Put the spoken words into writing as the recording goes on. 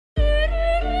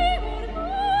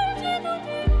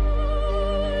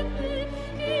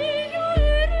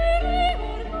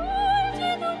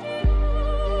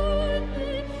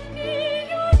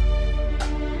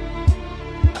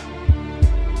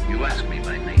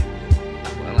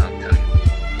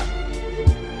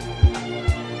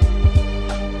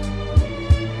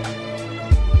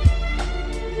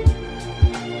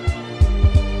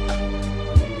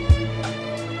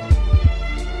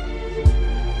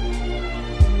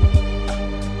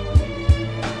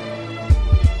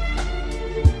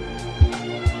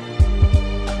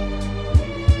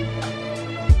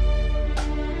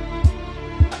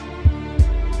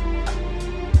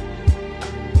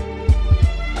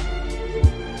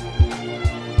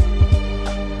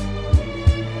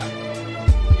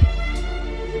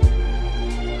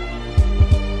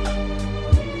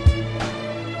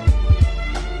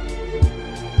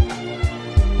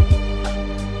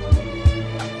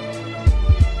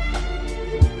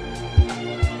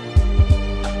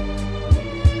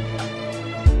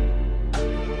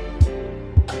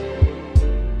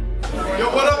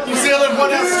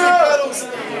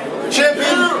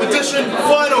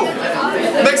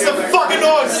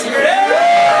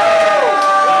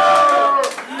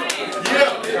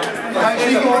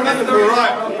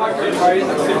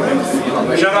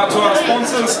Shout out to our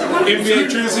sponsors, NBA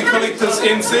Jersey Collectors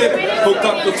NZ, hooked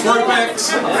up the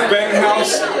throwbacks, Bang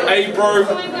House, A-Bro,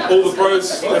 all the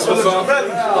bros, that's what's up.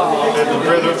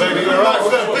 Brethren, baby, alright,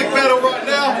 we've got a big battle right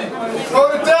now.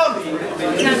 Hold it down.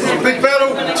 Big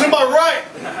battle to my right.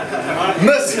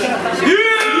 Misk.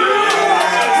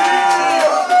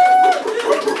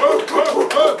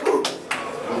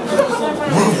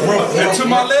 And to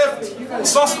my left,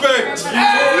 Suspect.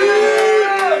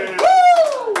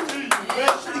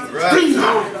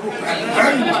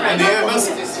 And the air,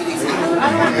 Misk.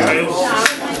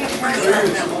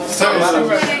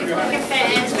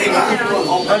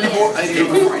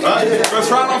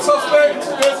 First round on Suspect.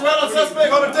 First round on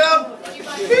Suspect, hold it down.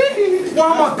 Why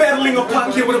am I battling a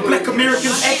punk here with a black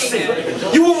American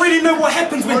accent? You already know what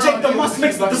happens when Jake the Muss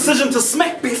makes the decision to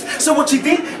smack Beth. So what you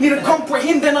then need to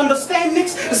comprehend and understand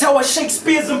next is how I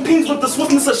Shakespeare's and pins with the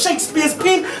swiftness of Shakespeare's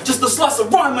pen, just a slice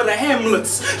of rhyme of the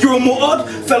Hamlets. You're a more odd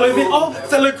fellow than all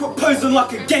fellow crook posing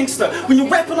like a gangster. When you're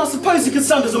rapping, I suppose you can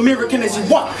sound as American as you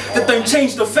want. That don't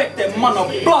change the fact that man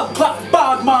a blood clot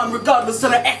barred mine regardless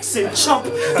of the accent, chump.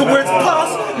 The words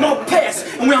pass, not pass.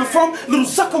 And where I'm from, little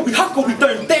sucker, we hucker, we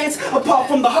don't dance. Apart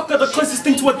from the hucker, the closest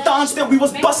thing to a dance that we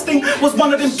was busting was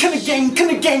one of them kinda gang,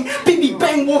 BB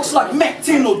bang walks like Mac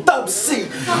 10 or Dub C.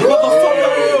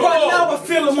 Motherfucker, right now I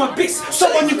feel at my best.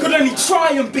 Someone you could only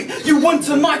try and be. You won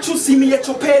tonight, you'll see me at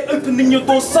your pad opening your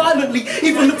door silently.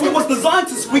 Even if it was designed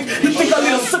to squeak, you think I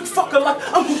let a sick fucker like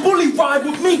Uncle Bully ride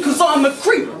with me cause I'm a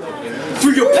creep.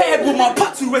 Through your pad with my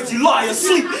patu as you lie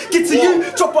asleep. Get to you,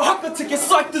 drop a hucker to get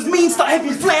psyched as mean. Start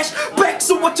having flashbacks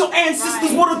of what your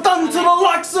ancestors would have done to the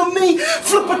likes of me.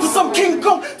 Flip it to some King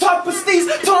Kong type of steez.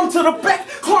 Turn to the back,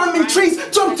 climbing trees.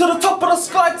 Jump to the top of the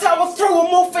sky tower. Throw a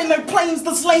morphine, no planes.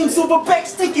 This lame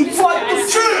silverbacks taking flight.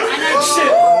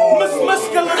 Shit,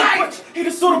 Misk a little bitch. He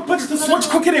the sort of bitch to switch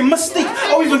quicker than Mystique.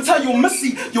 I'll even tell your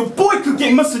missy, your boy could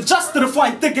get misadjusted if I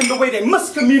ain't thinking the way they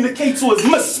miscommunicates or his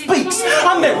misspeaks.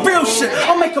 I'm that real shit.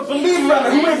 I'll make a believer out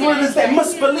of whoever it is that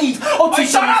misbelieves. Or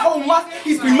teach him his whole life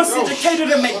he's been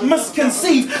miseducated and make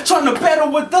misconceived. Trying to battle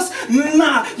with this?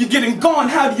 Nah, you're getting gone.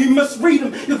 How do you misread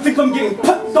him? You think I'm getting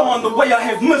picked on the way I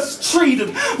have mistreated.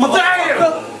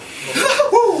 Motherfucker.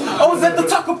 I was at the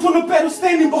Takapuna battle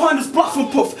standing behind his bluff and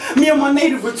puff. Me and my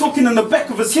native were talking in the back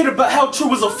of his head about how True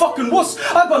was a fucking wuss.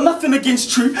 I got nothing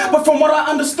against True, but from what I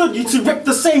understood, you two rep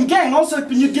the same gang. I was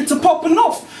hoping you'd get to popping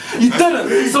off. You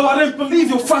didn't, so I don't believe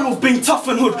your front of being tough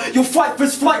and hood. Your fight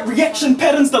versus flight reaction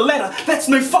pattern's the latter. That's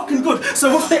no fucking good.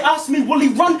 So if they ask me, will he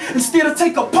run? Instead of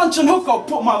take a punch and hook, I'll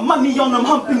put my money on them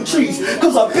humping trees.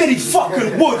 Cause I bet he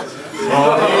fucking would.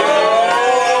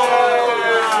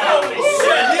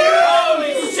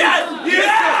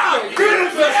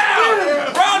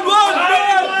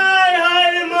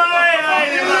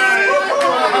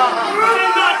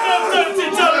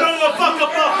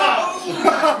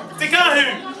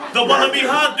 The wannabe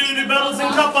hard dude who battles in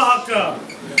Kapahaka.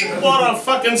 What a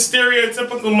fucking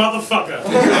stereotypical motherfucker.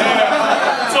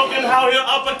 Yeah. Talking how he'll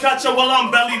uppercut you while I'm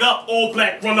bellied up, all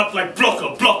black, run up like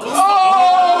blocker.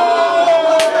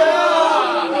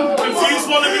 Confused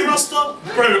wannabe roster?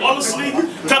 Bro, honestly,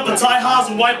 cut the tie highs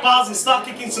and white bars and start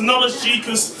kicking some knowledge G,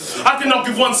 cause I cannot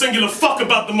give one singular fuck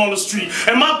about the monastery.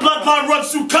 And my bloodline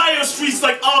runs through Kaya streets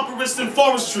like arborists in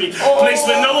forestry. Place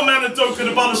where no amount could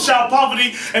abolish child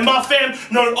poverty. And my fam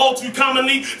known all too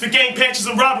commonly for gang patches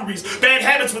and robberies. Bad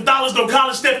habits with dollars, no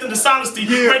college theft and dishonesty.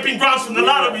 Raping grounds from the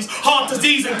lotteries. Heart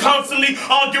disease and constantly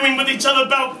arguing with each other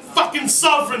about fucking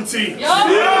sovereignty.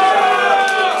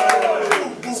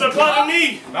 So pardon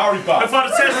me, if I'd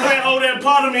attach that whole damn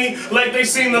part of me like they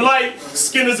seen the light,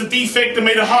 skin is a defect that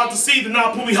made it hard to see, then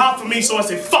now pull me hard for me, so I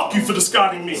say fuck you for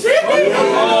discarding me. Hold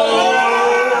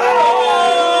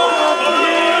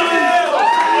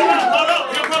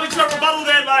up, you'll probably try to rebuttal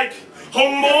that like,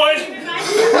 homeboy,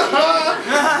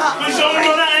 please show me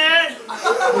what I had.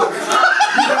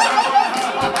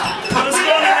 This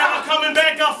morning I'm coming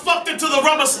back, I fucked it till the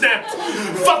rubber snapped.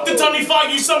 Fucked it Tony Fire,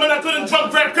 you summon, I couldn't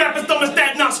drunk grab crap as dumb as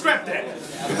that, nah, scrap that.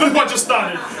 Look what just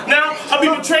started. Now, I'll be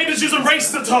betrayed as using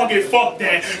race as a target, fuck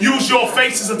that. Use your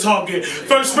face as a target.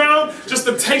 First round, just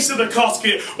a taste of the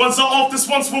casket. Once I'm off this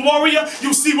once for warrior,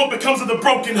 you'll see what becomes of the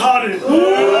broken hearted.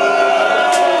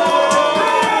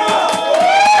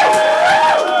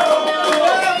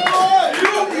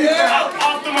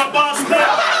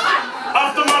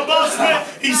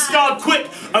 He's scarred quick,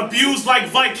 abused like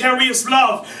vicarious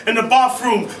love. In the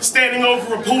bathroom, standing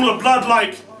over a pool of blood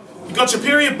like, you got your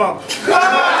period bump. Hey,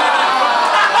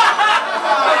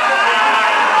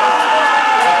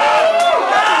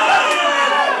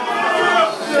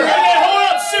 hold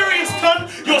up, serious cunt.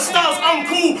 Your star's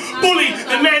uncool. Bully,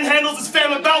 the man handles his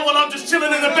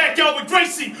chilling in the backyard with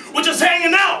Gracie. We're just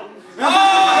hanging out.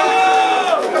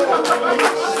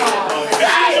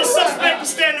 As usual, suspects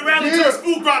stand around until his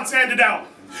food grant's handed out.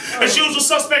 As usual,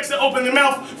 suspects that open their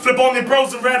mouth, flip on their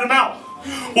bros and rat them out.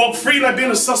 Walk free like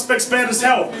being a suspect's bad as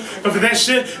hell. But for that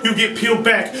shit, you get peeled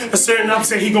back. A certain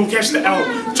upset, he gon' catch the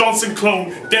L. Johnson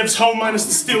clone, Dev's home minus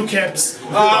the steel caps.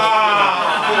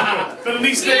 But at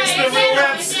least that's the real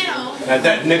raps.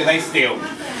 That nigga, they steal.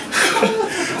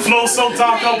 Flow so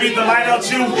dark, I'll beat the light out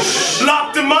you.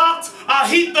 Locked and marked, I'll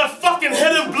heat the fucking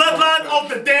hidden bloodline of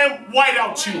the damn white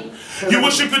out you. You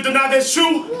wish you could deny that's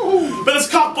true, but this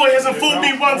cockboy hasn't fooled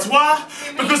me once. Why?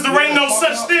 Because there ain't no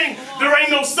such thing. There ain't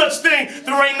no such thing.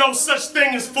 There ain't no such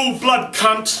thing as full blood,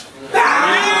 cunt.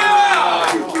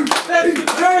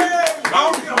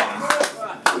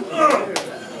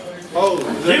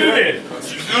 Get it in.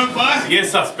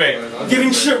 Yes, suspect.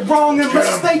 Getting shit wrong and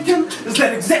mistaken is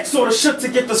that exact sort of shit to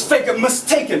get this faker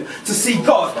mistaken to see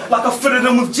God like I fitted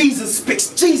him with Jesus specs.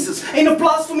 Jesus ain't a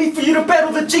blasphemy for you to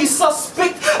battle the G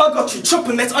suspect. I got you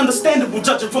tripping, that's understandable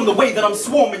judging from the way that I'm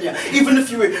swarming you. Even if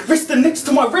you were resting next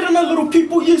to my retina, little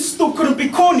people, you still couldn't be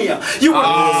cornier. You would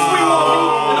swing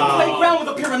on me in a playground with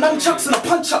a pair of nunchucks and a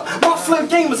punch up. My flow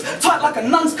game is tight like a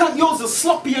nun's cunt. Yours is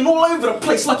sloppy and all over the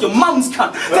place like your mum's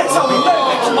cunt. That's how we know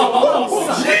that you're my mum's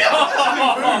son.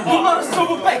 You're not a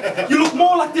silverback. You look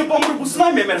more like the abominable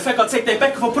snowman. Matter of fact, I'll take that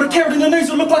back. If I put a carrot in your nose,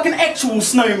 you'll look like an actual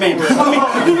snowman. I mean,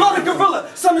 you're not a gorilla.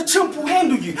 Son, a chimp will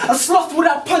handle you. A sloth would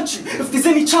out-punch you. If there's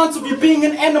any chance of you being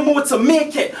an animal, it's a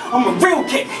meerkat. I'm a real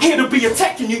cat, here to be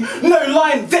attacking you. No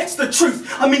lying, that's the truth.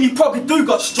 I mean, you probably do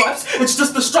got stripes. It's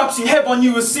just the stripes you have on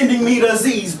you is sending me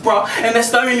disease, bruh. And that's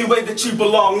the only way that you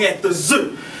belong at the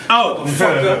zoo. Oh,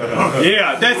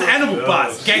 yeah, that's animal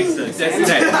boss, gangsters, that's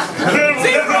that.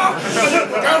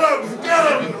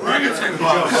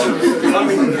 I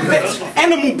mean, that's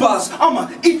animal buzz. I'ma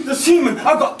eat this human.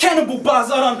 I got cannibal buzz.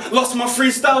 I done lost my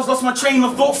freestyles, lost my train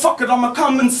of thought. Fuck it, I'ma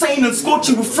come insane and scorch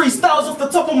you with freestyles off the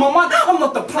top of my mind. I'm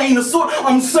not the plainest sort.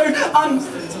 I'm so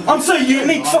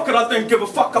unique. Fuck it, I don't give a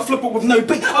fuck. I flip it with no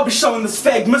beat. I'll be showing this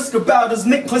fag Misk about his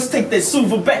necklace. Take that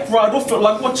silver back right off it.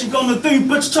 Like what you gonna do,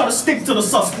 bitch? Try to stick to the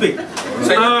suspect. Yes,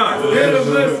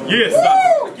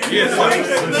 yes,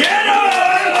 get him!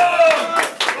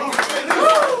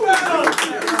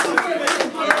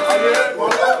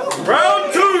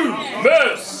 Round two,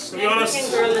 Miss. To be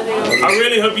honest, I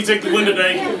really hope you take the win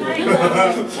today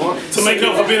to make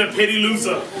up for being a petty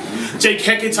loser. Jake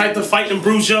Hackett type to fight and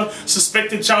bruise ya.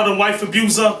 Suspected child and wife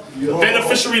abuser.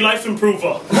 Beneficiary life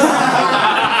improver.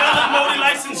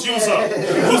 Multi-license user.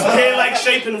 Whose pear-like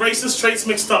shape and racist traits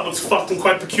mixed up looks fucked and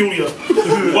quite peculiar.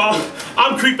 While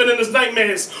I'm creeping in his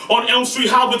nightmares on Elm Street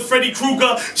High with Freddy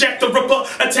Krueger. Jack the Ripper,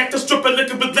 attacked the stripper,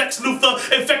 liquor with Lex Luthor.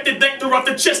 Infected nectar out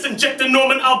the chest, injected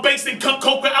Norman Albace and cut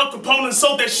coke with Al Capone and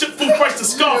sold that shit full price to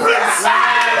Scarface.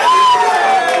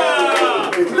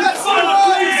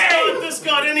 This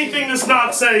got anything this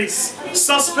not says.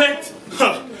 Suspect?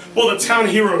 Huh. Well, the town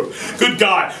hero. Good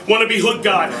guy. Wannabe hood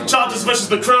guy. Charges versus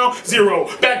the crown? 0.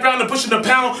 Background and pushing the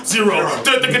pound? 0.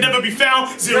 Dirt that could never be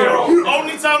found? 0.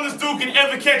 Only time this dude can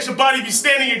ever catch a body be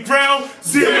standing at ground?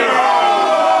 0.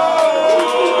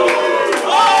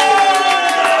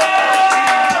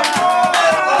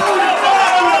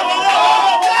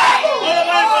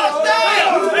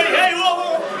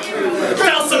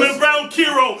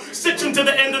 Stitch him to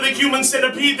the end of the human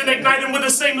centipede, then ignite him with the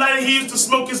same lighter he used to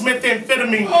smoke his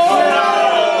methamphetamine.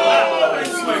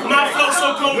 My flow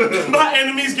so cold, my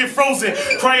enemies get frozen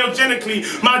cryogenically.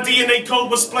 My DNA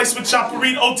code was spliced with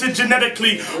choppery altered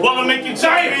genetically. While I'm making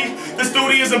choppery, this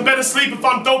dude isn't better sleep. If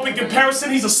I'm dope in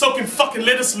comparison, he's a soaking fucking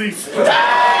lettuce leaf. Hold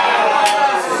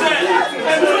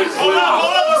up,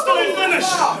 I still ain't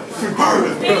finished.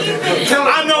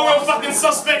 I know real fucking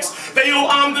suspects. They all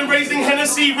armed and raising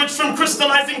Hennessy, rich from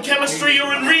crystallizing chemistry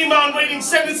or in remand waiting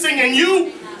sentencing, and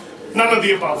you? None of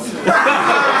the above.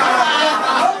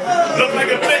 Look like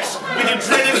a bitch with your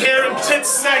dreaded hair and tits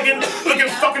sagging, looking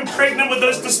fucking pregnant with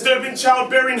those disturbing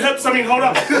childbearing hips. I mean, hold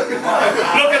up.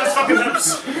 Look at his fucking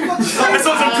hips. This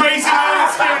one's a crazy man,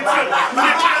 it's scary too.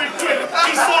 Get carried quick.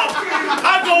 He's soft.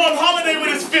 I go on holiday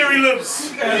with his fairy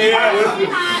lips.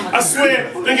 I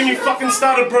swear, don't get me fucking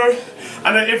started, bro.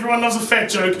 I know everyone loves a fat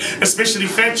joke, especially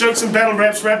fat jokes and battle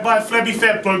raps rapped by a flabby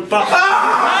fat bloke, but I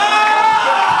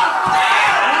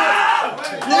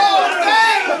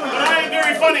ain't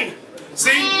very funny.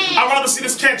 See, I'd rather see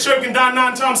this cat choke and die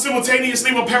 9 times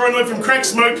simultaneously while paranoid from crack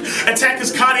smoke, attack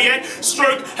his cardiac,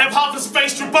 stroke, have half his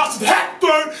face through busted hat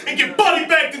thrown, and get body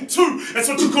bagged in 2. That's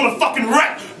what you call a fucking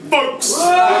rat, folks.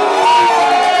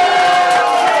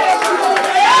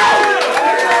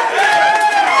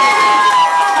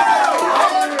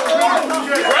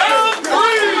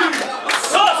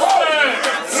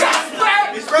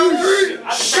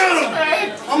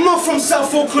 I'm not from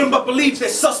South Auckland, but believe that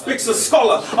Suspect's a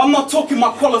scholar. I'm not talking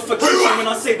my qualification when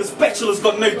I say this bachelor's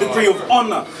got no degree of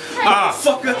honor.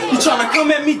 Fucker, you trying to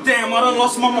come at me? Damn, I done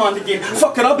lost my mind again.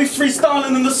 Fuck it, I'll be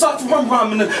freestyling in the cypher, I'm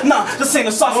rhyming it. Nah, this ain't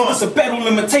a cypher, this a battle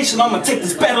limitation. I'ma take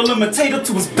this battle imitator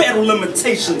to his battle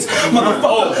limitations.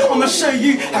 Motherfucker, I'ma show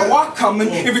you how I come in.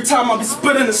 Every time I be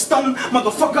spitting and stunning.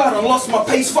 Motherfucker, I done lost my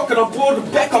pace. Fuck it, I brought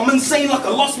it back. I'm insane like I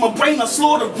lost my brain. I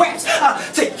slaughter raps. I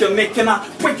take your neck and I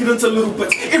break it into little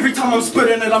bits. Every time I'm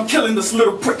spitting it, I'm killing this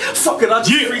little prick. Fuck it, I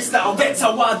just freestyle. That's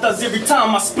how I does. Every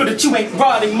time I spit it, you ain't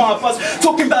riding my bus.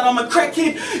 Talking about I'm a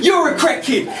crackhead, you're a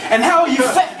crackhead. And how are you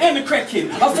fat and a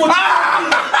crackhead? I thought I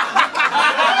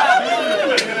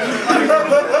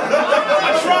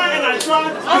tried.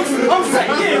 I'm fat,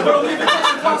 yeah, but I'm living such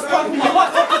a past part of my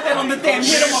life. I put that on the damn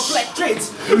head of my black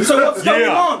dreads. So what's going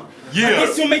on? I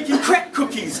guess you're making crack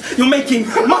cookies. You're making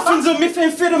muffins of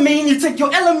methamphetamine. You take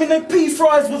your L&P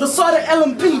fries with a side of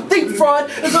L&P deep fried.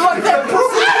 Is it like that?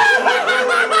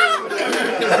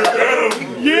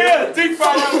 Yeah, deep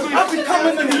fried. I've been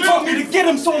coming and he told me to get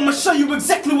him, so I'm gonna show you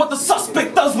exactly what the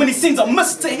suspect does when he sends a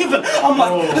miss to heaven. I'm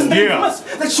like, his name's Miss.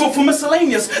 That's short for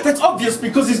miscellaneous. That's obvious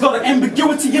because he's got an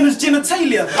ambiguity in his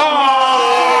genitalia.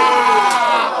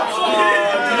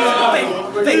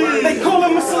 They call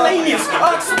him miscellaneous.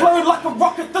 I explode like a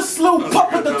rocket, this little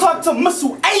puppet, the type to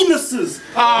missile anuses.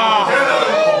 Anuses.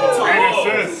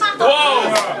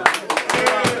 Whoa.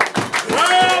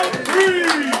 Round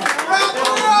 3.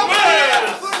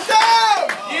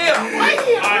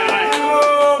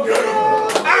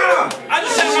 I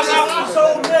just said myself.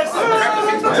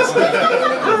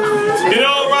 You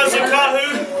know what, Rosie Kahu?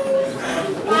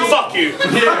 Fuck you.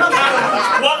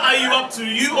 What are you up to?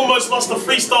 You almost lost the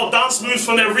freestyle dance moves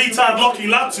from that retard Lockie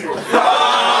Latu.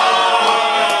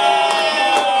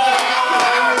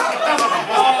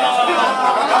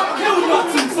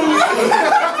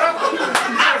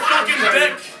 Fucking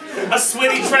dick. A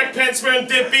sweaty track pants wearing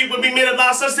dead beat when we met at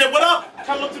last. I said, what up?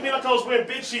 Come look to me like I was wearing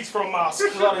bed sheets for a mask.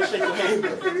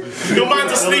 Your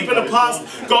mind's asleep in the past.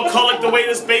 Got colic the way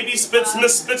this baby spits.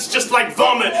 Misspits just like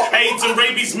vomit. AIDS and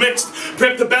rabies mixed.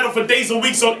 Prep to battle for days and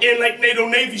weeks on end like NATO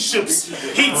Navy ships.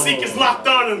 Heat seekers locked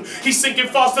on him. He's sinking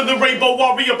faster than Rainbow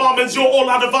Warrior bombings. You're all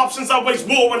out of options. I wage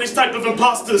war on these type of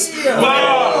imposters.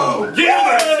 Wow.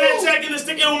 Yeah,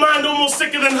 antagonistic ill mind almost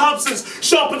sicker than Hobson's.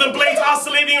 Sharper than blades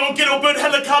oscillating on ghetto bird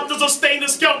helicopters or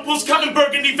stainless scalpels. Cutting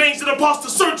burgundy veins in a pasta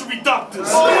surgery doctors. Then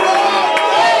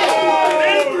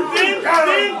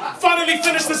finally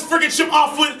finish this frigate ship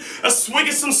off with a swig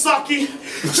of some sake,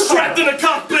 strapped in a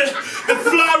cockpit, and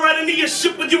fly right into your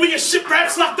ship with you and your ship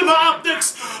wraps locked in my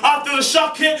optics. After the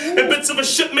shock hit and bits of a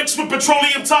ship mixed with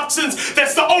petroleum toxins,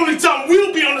 that's the only time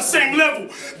we'll be on the same level.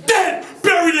 Dead,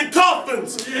 buried in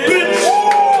coffins, bitch.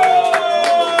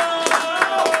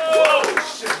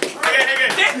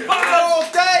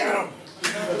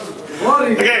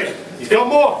 Okay, you got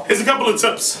more. Here's a couple of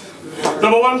tips.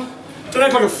 Number 1, don't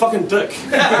act like a fucking dick.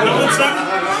 Number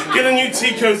 2, get a new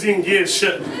tea cozy and gear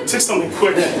shit. Take something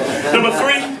quick. Number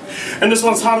 3, and this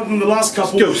one's harder than the last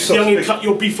couple. Young and cut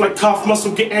your beef like calf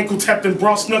muscle, get ankle tapped and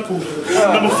brass knuckle.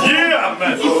 Number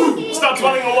 4, start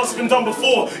dwelling on what's been done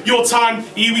before. Your time,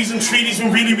 Iwis and treaties,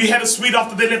 when really we had a sweet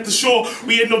after they left the shore.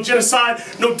 We had no genocide,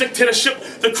 no dictatorship.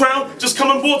 The crown just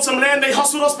come and bought some land, they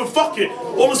hustled us, but fuck it.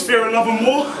 All is fair and love and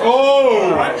war.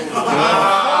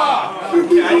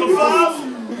 Number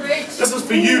 5. This is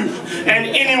for you and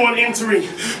anyone entering.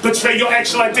 Betray your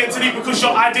actual identity because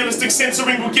your idealistic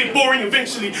censoring will get boring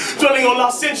eventually. Dwelling on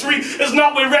last century is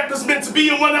not where rap is meant to be,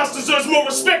 and one else deserves more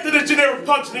respect than a generic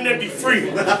punch and then be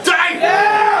free. Dang!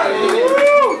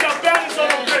 Got badges on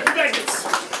them red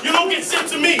faggots. You don't get sent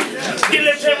to me. Get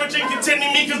that camera and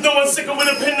contending me because no one's sicker with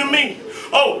a pen than me.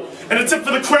 Oh, and a tip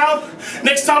for the crowd,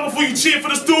 next time before you cheer for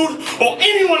this dude, or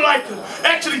anyone like him,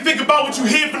 actually think about what you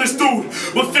hear from this dude.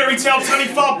 With fairy tale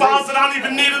 25 bars that aren't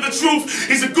even near to the truth,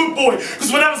 he's a good boy,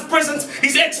 because without his presence,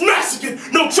 he's ex-Mexican.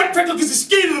 No track record because he's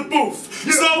scared of the booth.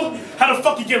 So, how the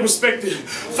fuck you get respected?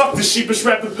 Fuck the sheepish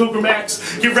rap with pilgrim acts.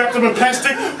 Get wrapped up in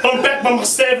plastic, I'm back by my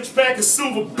savage back of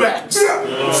silverbacks.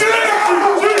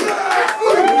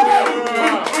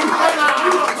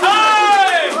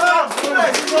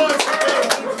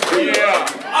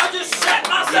 I just shit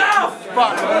myself!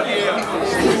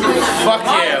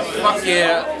 Fuck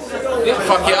yeah.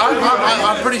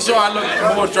 I'm pretty sure I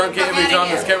look more drunk every time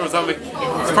this camera's on me.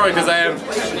 It's probably because I am.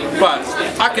 But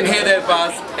I can hear that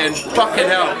buzz, and fucking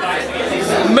hell,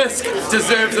 Misk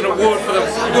deserves an award for the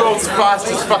world's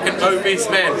fastest fucking obese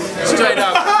man. Straight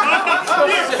up.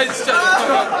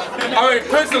 I mean,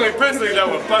 personally, they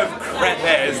were both crap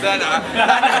hairs.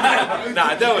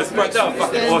 Nah, they were fucking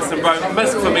awesome, bro.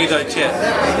 Misk for me though, cheers.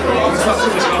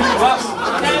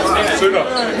 Super.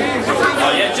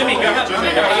 Oh yeah, Jimmy, go ahead.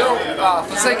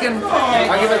 Forsaken,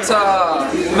 I give it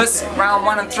Misk round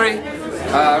 1 and 3.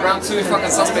 Round 2, fucking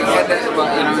Suspect had that,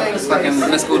 but you know, it's fucking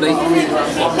Misk all day.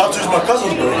 I'll choose my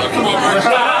cousins, bro.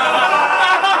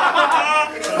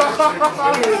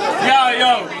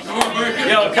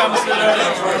 Yo, comes to the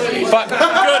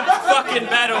good fucking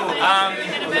battle.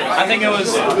 I think it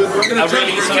was a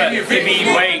really sort of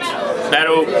heavyweight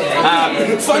battle.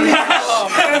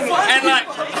 And like,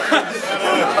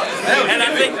 and I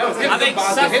think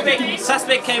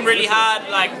Suspect came really hard,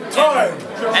 like,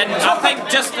 and I think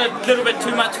just a little bit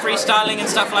too much freestyling and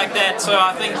stuff like that. So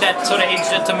I think that sort of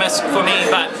edged it to Misk for me.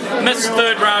 But Misk's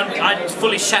third round, I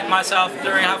fully shat myself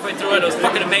during halfway through it. It was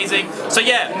fucking amazing. So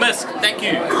yeah, Misk, thank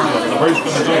you. That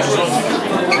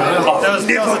was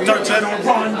never don't turn on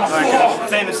one.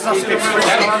 Famous Suspect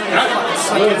freestyle.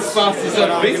 As fast as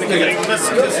that beast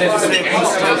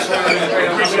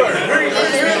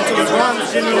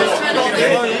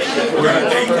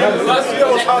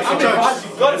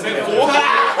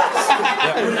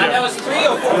That was 3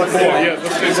 or 4? Yeah,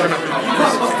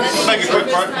 Make it quick,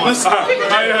 bro.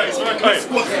 hey,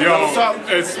 yo,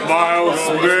 it's Miles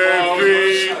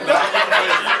Murphy.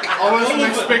 I wasn't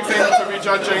expecting to be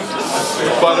judging,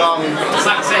 but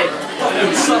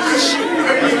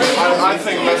I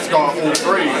think Misk got all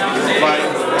 3. Like,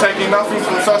 taking nothing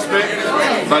from Suspect,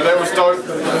 like that was dope,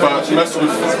 but Misk was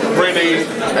ready,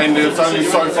 and there's only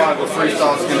so far the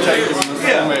freestyles can take him in this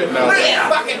format now.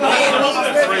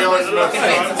 3-0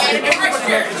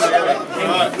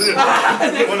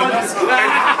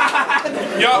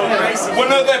 Yo,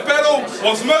 winner of that battle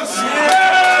was Misk.